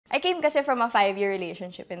I came kasi from a 5-year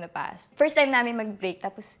relationship in the past. First time namin mag-break,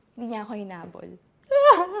 tapos hindi niya ako hinabol.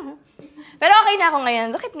 Pero okay na ako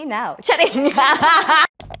ngayon. Look at me now. Charing!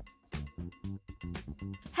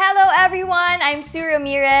 Hello everyone! I'm Sue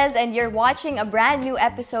Ramirez and you're watching a brand new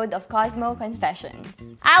episode of Cosmo Confessions.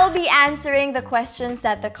 I'll be answering the questions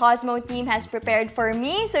that the Cosmo team has prepared for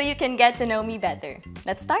me so you can get to know me better.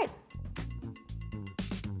 Let's start!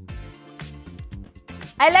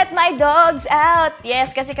 I let my dogs out!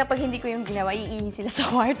 Yes, kasi kapag hindi ko yung ginawa, iihi sila sa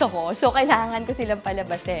kwarto ko. So, kailangan ko silang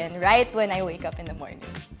palabasin right when I wake up in the morning.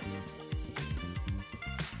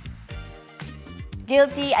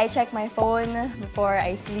 Guilty, I check my phone before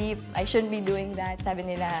I sleep. I shouldn't be doing that. Sabi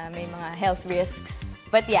nila may mga health risks.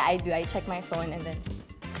 But yeah, I do. I check my phone and then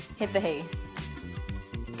hit the hay.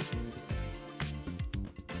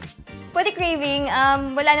 For the craving,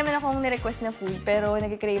 wala naman akong ni-request na food, pero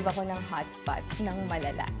nag-crave ako ng hot pot ng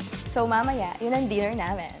malala. So mamaya, yun ang dinner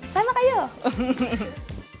namin. Sama kayo!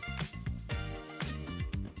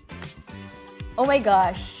 Oh my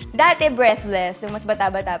gosh! Dati breathless, nung mas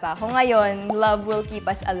bata-bata pa ako. Ngayon, love will keep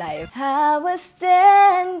us alive. I was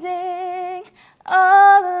standing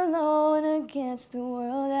all alone against the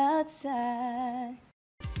world outside.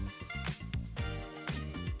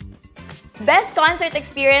 Best concert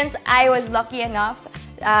experience, I was lucky enough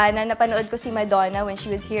na napanood ko si Madonna when she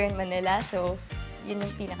was here in Manila. So, yun yung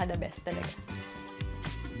pinaka-the best talaga.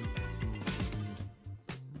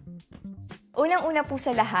 Unang-una po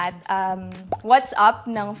sa lahat, what's up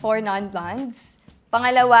ng 4 non-blondes?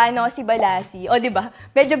 Pangalawa, no, si Balasi. O, diba?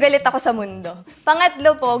 Medyo galit ako sa mundo.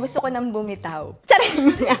 Pangatlo po, gusto ko nang bumitaw.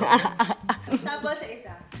 Charing! Tapos sa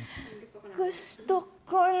isa. Gusto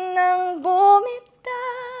ko nang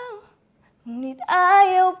bumitaw. Ngunit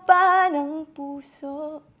ayaw pa ng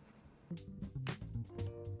puso.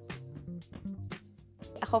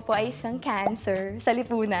 Ako po ay isang Cancer sa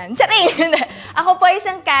lipunan. Charing! Ako po ay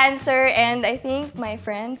isang Cancer and I think my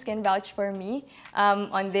friends can vouch for me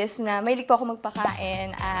on this na mahilig po ako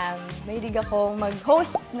magpakain. Mahilig ako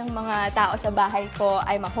mag-host ng mga tao sa bahay ko.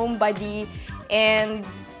 I'm a homebody and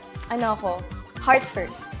ano ako, heart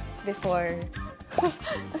first before...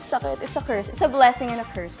 Ang sakit. It's a curse. It's a blessing and a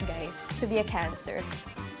curse, guys, to be a Cancer.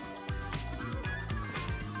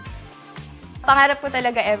 Pangarap ko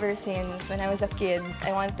talaga ever since when I was a kid,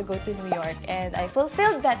 I wanted to go to New York and I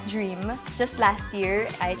fulfilled that dream. Just last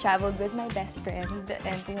year, I traveled with my best friend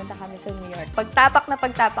and pumunta kami sa New York. Pagtapak na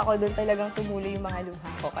pagtapak ko, doon talagang tumulo yung mga luha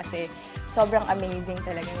ko kasi sobrang amazing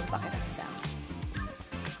talaga yung pakiramdam.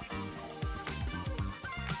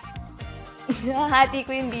 Hati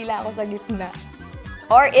ko yung dila ako sa gitna.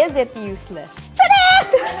 Or is it useless?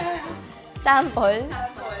 Charet! Sample?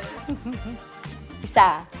 Sample.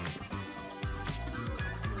 Isa.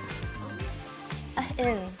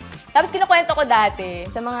 Tapos kinukwento ko dati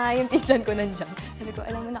sa mga yung pinsan ko nandiyan. Sabi ko,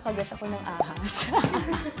 alam mo, nakagat ako ng ahas.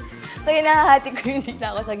 Kaya nakahati ko yung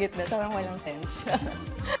dila ako sa gitna. Sobrang walang sense.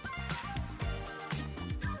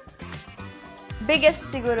 Biggest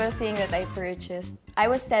siguro thing that I purchased, I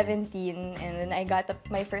was 17 and then I got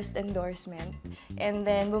my first endorsement. And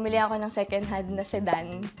then bumili ako ng second-hand na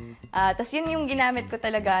sedan. Tapos yun yung ginamit ko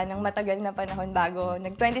talaga ng matagal na panahon bago.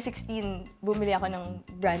 Nag-2016, bumili ako ng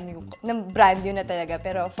brand new na talaga.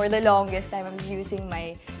 Pero for the longest time, I was using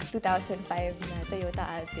my 2005 na Toyota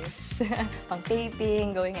Altis. Pang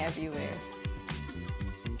taping, going everywhere.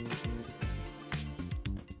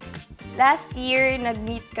 Last year,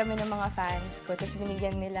 nag-meet kami ng mga fans ko, tapos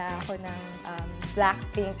binigyan nila ako ng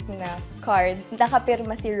Blackpink na card.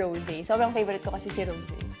 Nakapirma si Rose. Sobrang favorite ko kasi si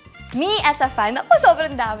Rose. Me as a fan, ako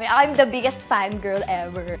sobrang dami. I'm the biggest fan girl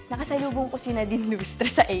ever. Nakasalubong ko si Nadine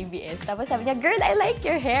Lustre sa ABS. Tapos sabi niya, girl, I like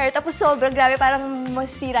your hair. Tapos sobrang grabe, parang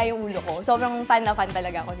masira yung ulo ko. Sobrang fan na fan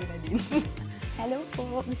talaga ako ni Nadine. Hello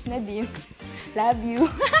po, Miss Nadine. Love you.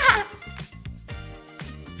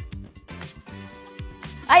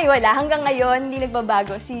 Ay, wala. Hanggang ngayon, hindi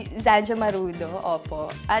nagbabago. Si Zanja Marudo, opo.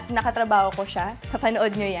 At nakatrabaho ko siya.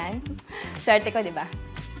 Napanood nyo yan. Swerte ko, di ba?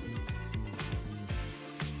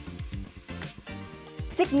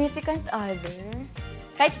 Significant other?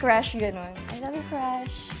 Kahit crush, ganun. I love you,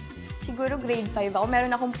 crush. Siguro grade 5 ako.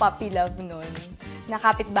 Meron akong puppy love nun. Na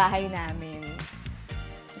kapitbahay namin.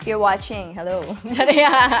 If you're watching, hello.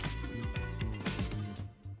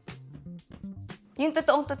 Yung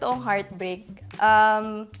totoong heartbreak,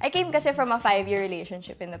 I came kasi from a 5-year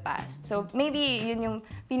relationship in the past. So, maybe yun yung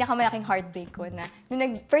pinakamalaking heartbreak ko na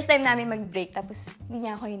nung first time namin mag-break, tapos hindi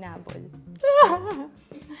niya ako hinabol.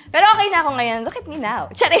 Pero okay na ako ngayon. Look at me now.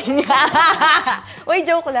 Charing! Uy,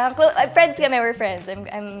 joke lang. Friends kami, we're friends.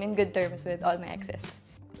 I'm in good terms with all my exes.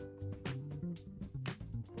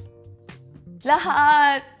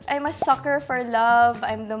 Lahat! I'm a sucker for love.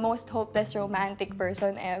 I'm the most hopeless romantic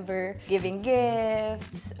person ever. Giving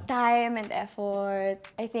gifts, time and effort.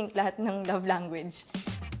 I think lahat ng love language.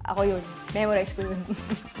 Ako yun. Memorize ko yun.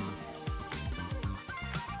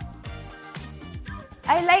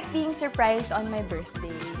 I like being surprised on my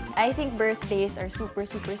birthday. I think birthdays are super,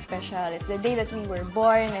 super special. It's the day that we were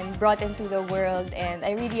born and brought into the world, and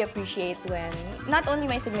I really appreciate when not only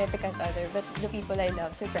my significant other, but the people I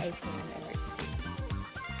love surprise me on my birthday.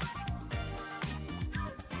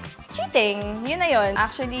 Cheating, yun na yun.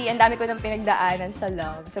 Actually, ang dami ko nang pinagdaanan sa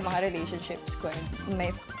love, sa mga relationships ko, in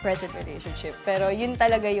my present relationship. Pero yun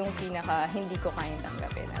talaga yung pinaka hindi ko kayang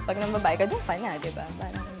tanggapin. Pag nambabae ka, doon ka na, di ba?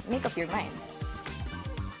 Parang make up your mind.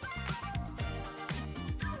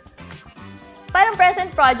 Parang present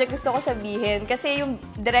project gusto ko sabihin kasi yung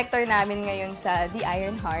director namin ngayon sa The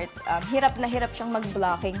Iron Heart, hirap na hirap siyang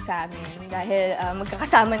mag-blocking sa amin dahil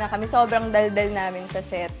magkakasama na kami. Sobrang daldal namin sa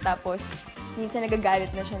set. Tapos, minsan nagagalit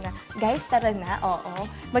na siya na, guys, tara na, oo.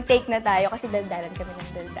 Mag-take na tayo kasi daldalan kami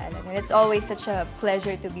ng daldalan. And it's always such a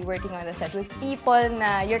pleasure to be working on the set with people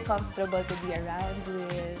na you're comfortable to be around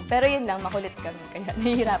with. Pero yun lang, makulit kami. Kaya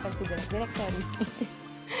nahihirapan si Direk. Direk, sorry.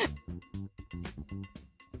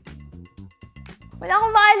 Wala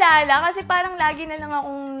akong maalala kasi parang lagi na lang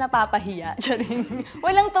akong napapahiya. Charing.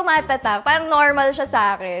 Walang tumatatak. Parang normal siya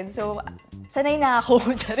sa akin. So, sanay na ako.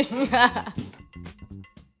 Charing.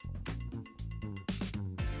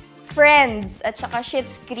 Friends at saka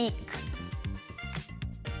Schitt's Creek.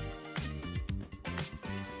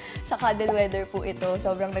 Sa cuddle weather po ito,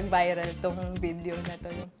 sobrang nag-viral tong video na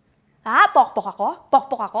to. Pokpok ako?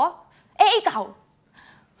 Pokpok ako? Eh, ikaw!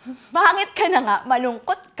 Bangit ka na nga,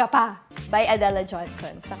 malungkot ka pa. By Adela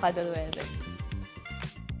Johnson sa Cuddle Weather.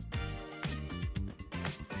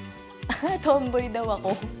 Tomboy daw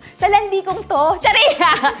ako. Sa landi kong to.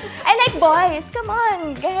 Charia! I like boys. Come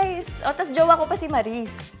on, guys. O, tas jowa ko pa si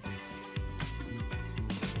Maris.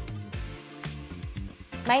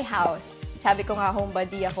 My house. Sabi ko nga,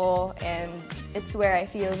 homebody ako. And it's where I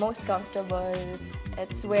feel most comfortable.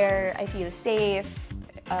 It's where I feel safe.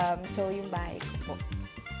 So, yung bahay ko po.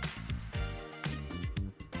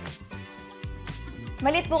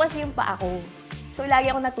 Malit po kasi yung paa ko. So, lagi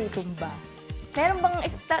ako natutumba. Meron bang,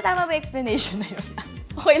 tama ba yung explanation na yun?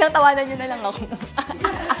 Okay lang, tawanan nyo na lang ako.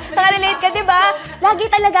 Nakarelate ka, di ba? Lagi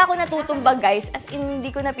talaga ako natutumba, guys. As in, hindi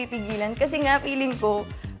ko napipigilan. Kasi nga, feeling ko,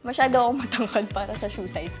 masyado akong matangkad para sa shoe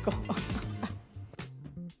size ko.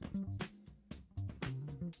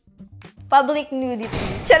 Public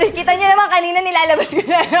nudity. Sorry, kita nyo naman kanina nilalabas ko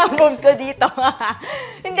na yung boobs ko dito.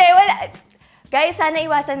 Hindi, wala. Guys, sana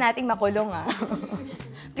iwasan nating makulong, ah.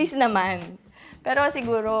 Please naman. Pero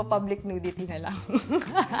siguro, public nudity na lang.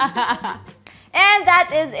 And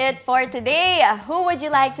that is it for today. Who would you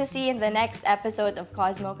like to see in the next episode of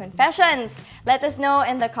Cosmo Confessions? Let us know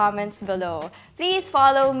in the comments below. Please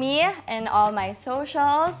follow me in all my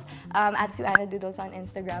socials. At Suana Doodles on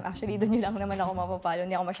Instagram. Actually, doon nyo lang naman ako mapapollow.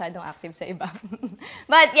 Hindi ako masyadong active sa iba.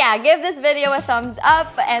 But yeah, give this video a thumbs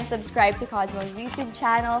up and subscribe to Cosmo's YouTube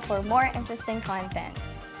channel for more interesting content.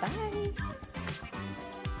 Bye!